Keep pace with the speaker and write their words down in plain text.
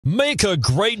Make a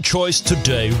great choice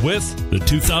today with the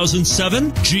 2007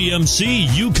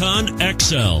 GMC Yukon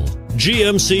XL.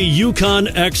 GMC Yukon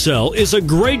XL is a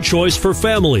great choice for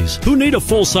families who need a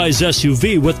full-size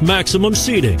SUV with maximum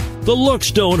seating. The looks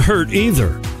don't hurt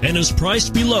either and is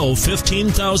priced below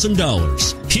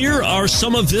 $15,000. Here are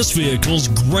some of this vehicle's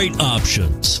great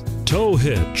options: tow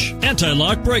hitch,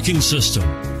 anti-lock braking system,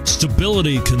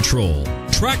 stability control,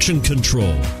 traction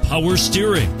control, power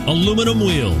steering, aluminum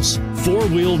wheels,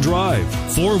 four-wheel drive,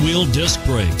 four-wheel disc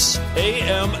brakes,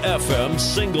 AM/FM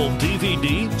single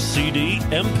DVD, CD,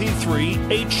 MP3,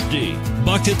 HD,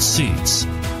 bucket seats.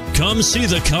 Come see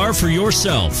the car for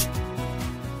yourself.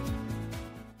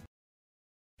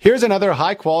 Here's another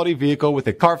high-quality vehicle with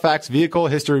the Carfax Vehicle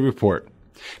History Report.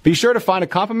 Be sure to find a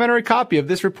complimentary copy of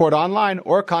this report online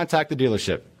or contact the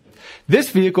dealership. This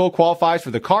vehicle qualifies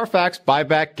for the Carfax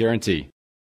buyback guarantee.